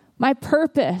 My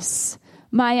purpose,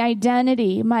 my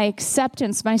identity, my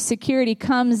acceptance, my security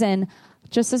comes in,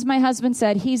 just as my husband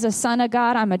said, he's a son of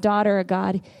God, I'm a daughter of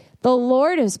God. The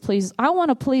Lord is pleased. I want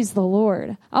to please the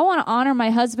Lord. I want to honor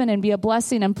my husband and be a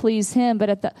blessing and please him.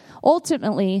 But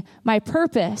ultimately, my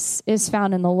purpose is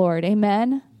found in the Lord.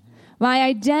 Amen? My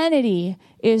identity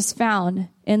is found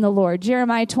in the Lord.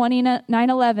 Jeremiah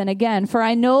 29:11 again. For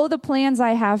I know the plans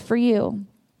I have for you,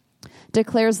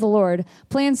 declares the Lord.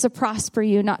 Plans to prosper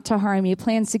you, not to harm you.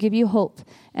 Plans to give you hope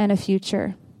and a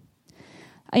future.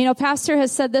 You know, Pastor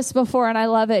has said this before, and I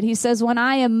love it. He says, when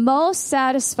I am most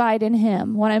satisfied in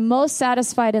him, when I'm most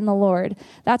satisfied in the Lord,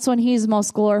 that's when he's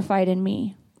most glorified in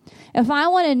me. If I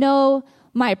want to know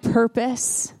my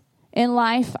purpose in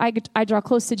life, I draw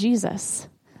close to Jesus.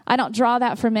 I don't draw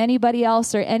that from anybody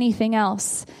else or anything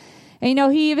else. And, you know,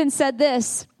 he even said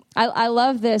this. I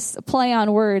love this play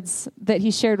on words that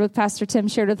he shared with Pastor Tim,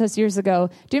 shared with us years ago.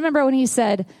 Do you remember when he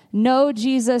said, no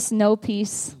Jesus, no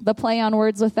peace? The play on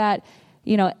words with that.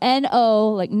 You know, N-O,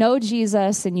 like no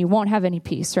Jesus, and you won't have any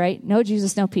peace, right? No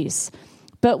Jesus, no peace.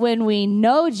 But when we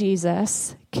know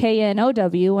Jesus,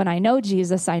 K-N-O-W, when I know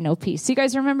Jesus, I know peace. You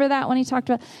guys remember that when he talked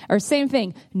about, or same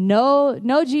thing, no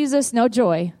Jesus, no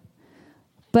joy.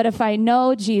 But if I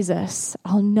know Jesus,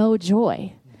 I'll know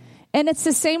joy. And it's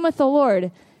the same with the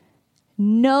Lord.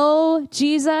 No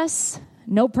Jesus,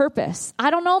 no purpose. I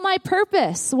don't know my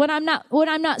purpose when I'm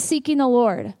not seeking the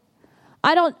Lord.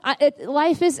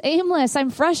 Life is aimless. I'm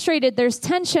frustrated. There's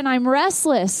tension. I'm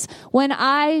restless when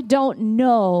I don't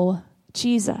know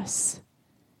Jesus.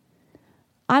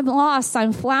 I'm lost.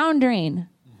 I'm floundering.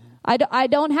 I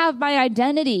don't have my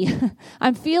identity.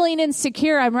 I'm feeling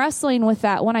insecure. I'm wrestling with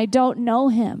that when I don't know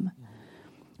him.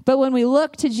 But when we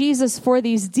look to Jesus for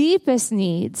these deepest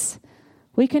needs,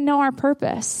 we can know our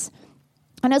purpose.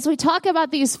 And as we talk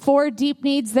about these 4 deep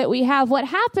needs that we have, what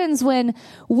happens when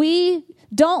we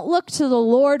don't look to the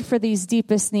Lord for these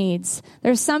deepest needs?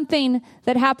 There's something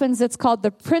that happens that's called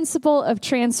the principle of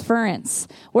transference,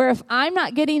 where if I'm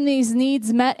not getting these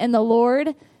needs met in the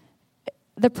Lord,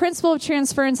 the principle of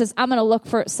transference is I'm going to look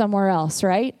for it somewhere else,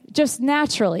 right? Just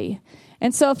naturally.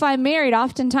 And so if I'm married,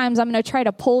 oftentimes I'm going to try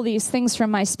to pull these things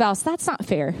from my spouse. That's not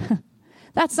fair.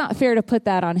 That's not fair to put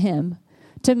that on him.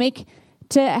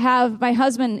 To have my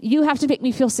husband, you have to make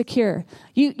me feel secure.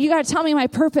 You got to tell me my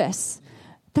purpose.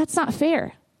 That's not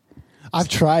fair. I've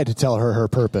tried to tell her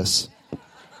purpose.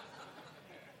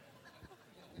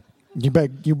 You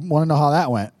want to know how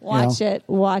that went? Watch it.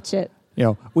 You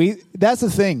know, that's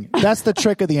the thing. That's the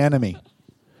trick of the enemy.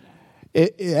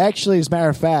 It actually, as a matter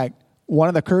of fact, one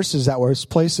of the curses that was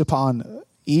placed upon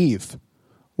Eve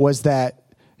was that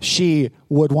she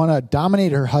would want to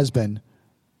dominate her husband,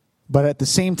 but at the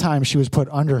same time, she was put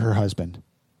under her husband.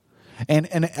 And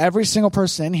every single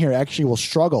person in here actually will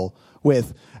struggle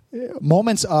with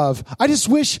moments of, I just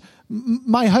wish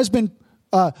my husband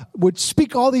would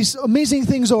speak all these amazing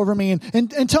things over me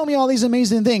and tell me all these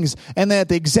amazing things. And then at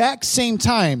the exact same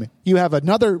time, you have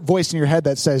another voice in your head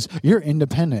that says, you're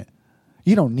independent.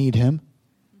 You don't need him.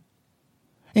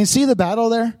 And see the battle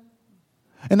there?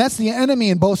 And that's the enemy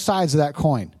in both sides of that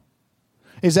coin.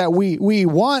 Is that we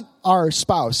want our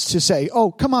spouse to say,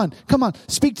 oh, come on,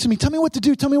 speak to me. Tell me what to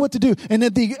do. And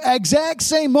at the exact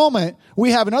same moment,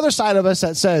 we have another side of us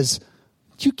that says,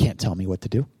 you can't tell me what to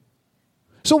do.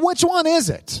 So which one is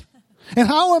it? And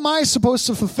how am I supposed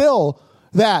to fulfill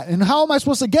that? And how am I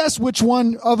supposed to guess which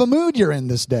one of a mood you're in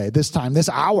this day, this time, this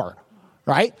hour,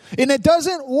 right? And it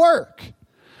doesn't work.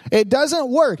 It doesn't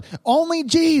work. Only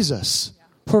Jesus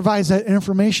provides that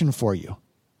information for you.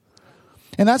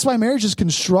 And that's why marriages can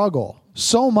struggle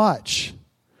so much.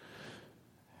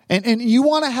 And you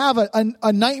want to have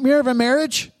a nightmare of a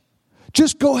marriage?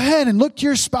 Just go ahead and look to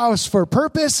your spouse for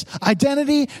purpose,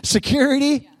 identity,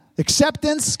 security,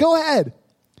 acceptance. Go ahead.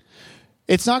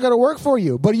 It's not going to work for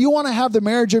you. But you want to have the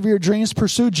marriage of your dreams,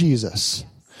 pursue Jesus.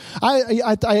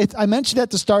 I mentioned at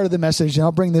the start of the message, and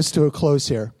I'll bring this to a close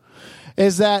here,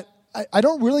 is that I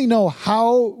don't really know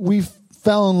how we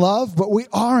fell in love, but we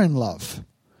are in love.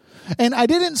 And I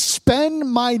didn't spend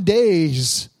my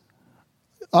days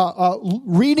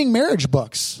reading marriage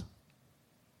books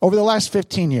over the last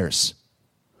 15 years.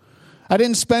 I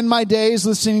didn't spend my days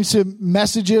listening to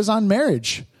messages on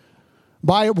marriage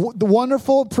by the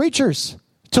wonderful preachers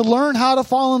to learn how to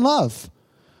fall in love.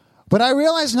 But I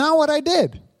realize now what I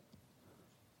did.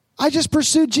 I just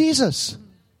pursued Jesus.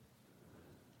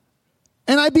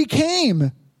 And I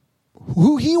became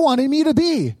who he wanted me to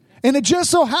be. And it just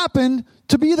so happened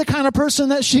to be the kind of person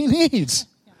that she needs.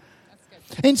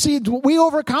 And see, we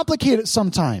overcomplicate it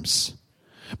sometimes.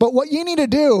 But what you need to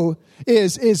do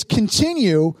is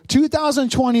continue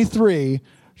 2023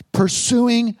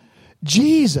 pursuing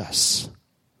Jesus.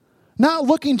 Not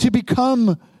looking to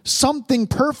become something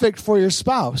perfect for your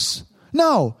spouse.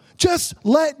 No, Just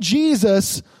let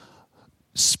Jesus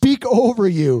speak over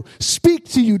you, speak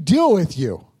to you, deal with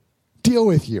you. Deal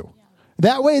with you.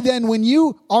 That way, then, when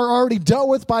you are already dealt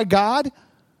with by God,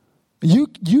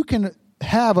 you can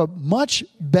have a much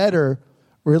better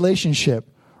relationship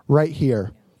right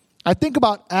here. I think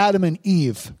about Adam and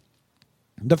Eve,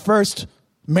 the first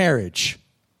marriage.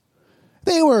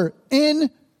 They were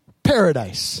in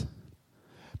paradise.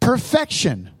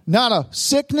 Perfection. Not a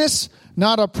sickness,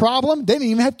 not a problem. They didn't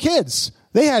even have kids.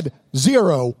 They had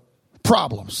 0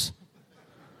 problems.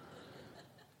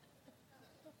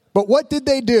 But what did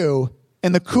they do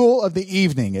in the cool of the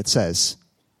evening, it says?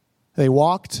 They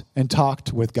walked and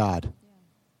talked with God.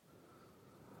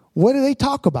 What do they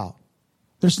talk about?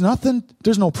 There's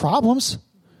no problems.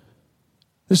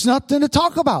 There's nothing to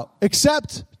talk about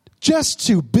except just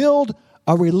to build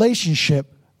a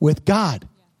relationship with God.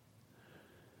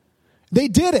 They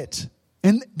did it,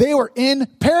 and they were in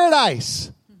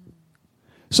paradise.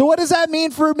 So what does that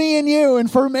mean for me and you and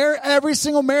for every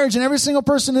single marriage and every single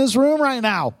person in this room right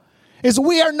now? Is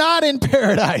we are not in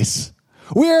paradise.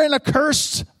 We are in a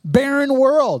cursed, barren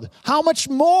world. How much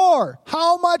more?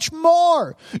 How much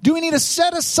more do we need to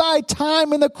set aside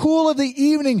time in the cool of the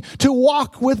evening to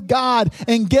walk with God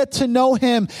and get to know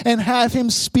Him and have Him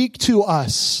speak to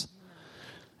us?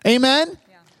 Amen?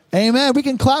 Yeah. Amen. We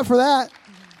can clap for that.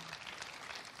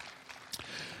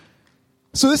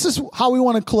 So this is how we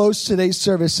want to close today's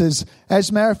services. As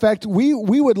a matter of fact, we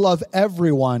would love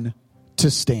everyone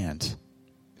to stand.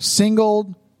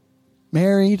 Single,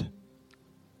 married.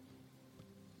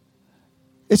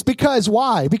 It's because,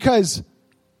 why? Because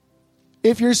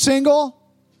if you're single,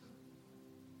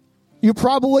 you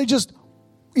probably just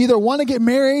either want to get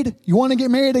married, you want to get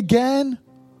married again,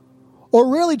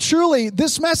 or really, truly,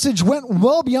 this message went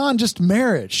well beyond just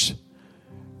marriage.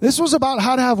 This was about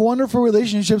how to have wonderful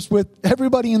relationships with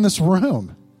everybody in this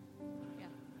room. Yeah.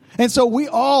 And so we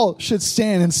all should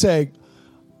stand and say,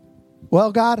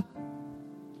 well, God,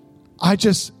 I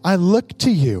look to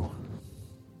you.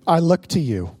 I look to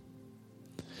you.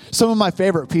 Some of my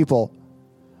favorite people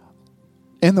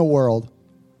in the world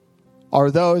are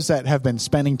those that have been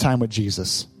spending time with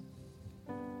Jesus.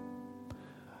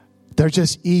 They're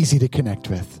just easy to connect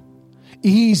with,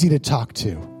 easy to talk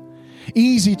to,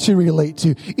 easy to relate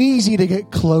to, easy to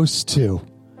get close to.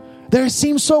 They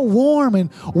seem so warm and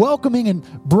welcoming and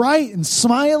bright and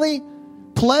smiley,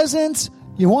 pleasant.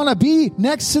 You want to be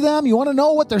next to them. You want to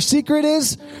know what their secret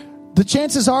is. The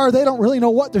chances are they don't really know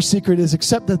what their secret is,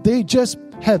 except that they just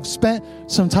have spent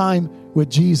some time with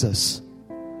Jesus.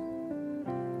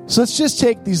 So let's just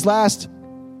take these last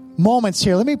moments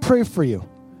here. Let me pray for you.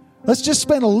 Let's just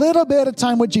spend a little bit of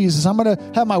time with Jesus. I'm going to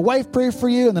have my wife pray for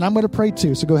you, and then I'm going to pray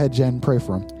too. So go ahead, Jen, pray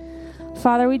for him.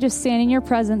 Father, we just stand in your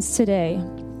presence today.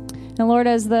 And Lord,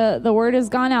 as the word has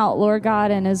gone out, Lord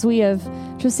God, and as we have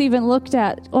just even looked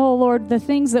at, oh Lord, the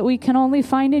things that we can only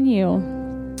find in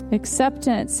you,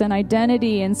 acceptance and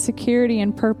identity and security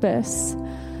and purpose.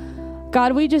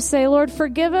 God, we just say, Lord,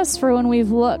 forgive us for when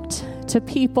we've looked to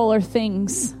people or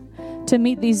things to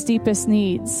meet these deepest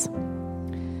needs.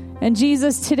 And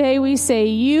Jesus, today we say,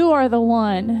 you are the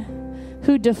one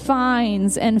who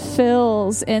defines and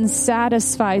fills and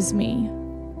satisfies me.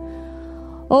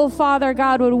 Oh, Father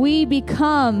God, would we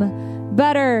become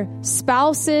better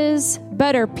spouses,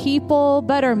 better people,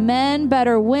 better men,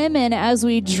 better women as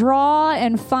we draw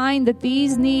and find that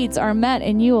these needs are met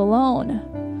in you alone.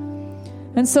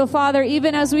 And so, Father,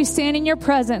 even as we stand in your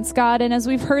presence, God, and as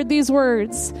we've heard these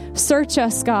words, search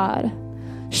us, God.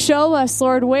 Show us,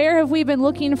 Lord, where have we been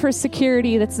looking for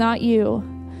security that's not you?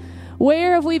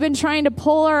 Where have we been trying to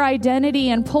pull our identity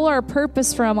and pull our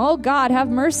purpose from? Oh, God, have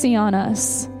mercy on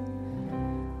us.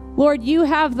 Lord, you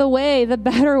have the way, the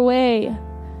better way.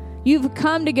 You've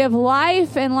come to give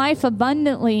life and life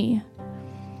abundantly.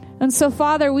 And so,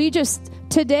 Father, we just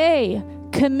today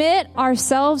commit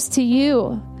ourselves to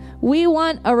you. We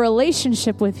want a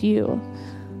relationship with you.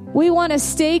 We want to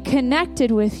stay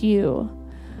connected with you.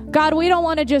 God, we don't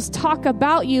want to just talk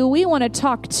about you. We want to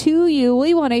talk to you.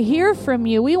 We want to hear from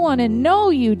you. We want to know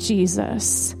you,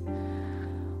 Jesus.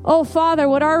 Oh, Father,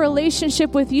 would our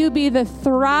relationship with you be the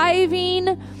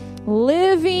thriving,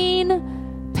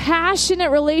 living, passionate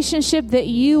relationship that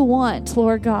you want,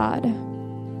 Lord God.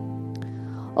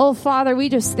 Oh, Father, we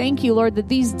just thank you, Lord, that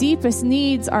these deepest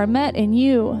needs are met in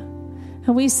you.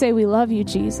 And we say we love you,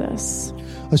 Jesus.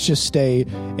 Let's just stay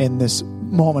in this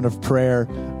moment of prayer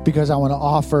because I want to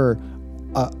offer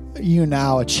you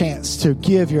now a chance to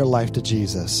give your life to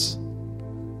Jesus.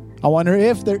 I wonder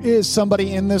if there is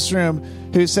somebody in this room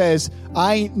who says,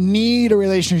 I need a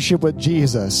relationship with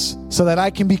Jesus so that I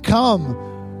can become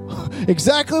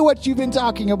exactly what you've been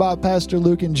talking about, Pastor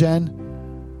Luke and Jen.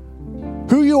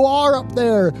 Who you are up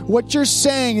there, what you're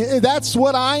saying, that's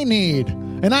what I need.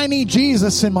 And I need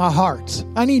Jesus in my heart.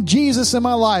 I need Jesus in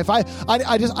my life.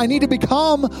 I need to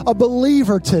become a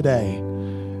believer today.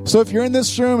 So if you're in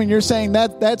this room and you're saying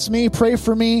that's me, pray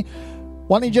for me.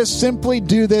 Why don't you just simply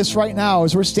do this right now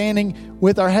as we're standing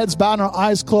with our heads bowed and our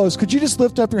eyes closed. Could you just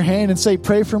lift up your hand and say,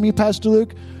 pray for me, Pastor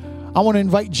Luke? I want to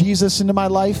invite Jesus into my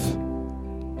life.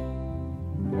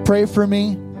 Pray for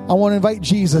me. I want to invite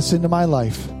Jesus into my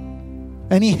life.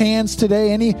 Any hands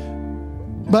today?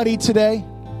 Anybody today?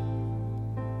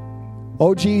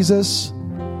 Oh, Jesus,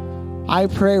 I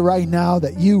pray right now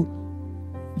that you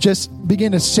just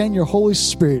begin to send your Holy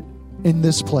Spirit in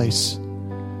this place.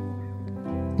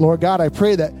 Lord God, I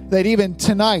pray that even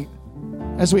tonight,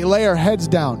 as we lay our heads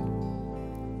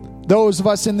down, those of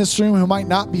us in this room who might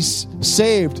not be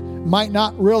saved, might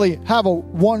not really have a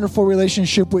wonderful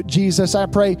relationship with Jesus, I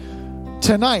pray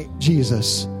tonight,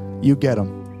 Jesus, you get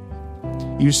them.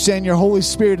 You send your Holy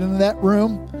Spirit into that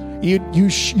room. You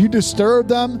disturb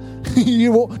them.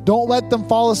 You don't let them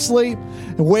fall asleep.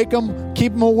 And wake them,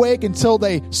 keep them awake until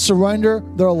they surrender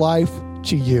their life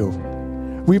to you.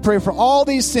 We pray for all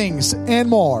these things and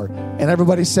more. And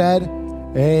everybody said,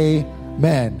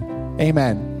 amen.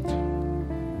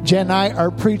 Amen. Jen and I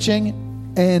are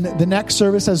preaching in the next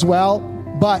service as well.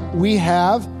 But we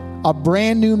have a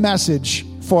brand new message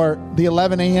for the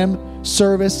 11 a.m.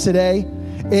 service today.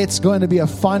 It's going to be a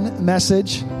fun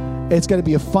message. It's going to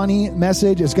be a funny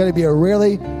message. It's going to be a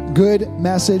really good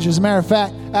message. As a matter of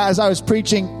fact, as I was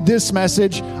preaching this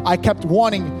message, I kept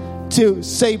wanting to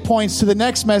say points to the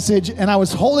next message, and I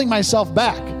was holding myself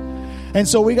back. And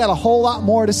so we got a whole lot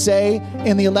more to say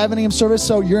in the 11 a.m. service,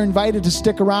 so you're invited to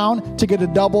stick around to get a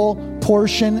double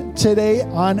portion today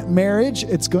on marriage.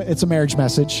 It's a marriage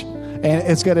message, and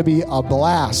it's going to be a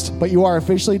blast. But you are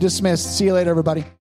officially dismissed. See you later, everybody.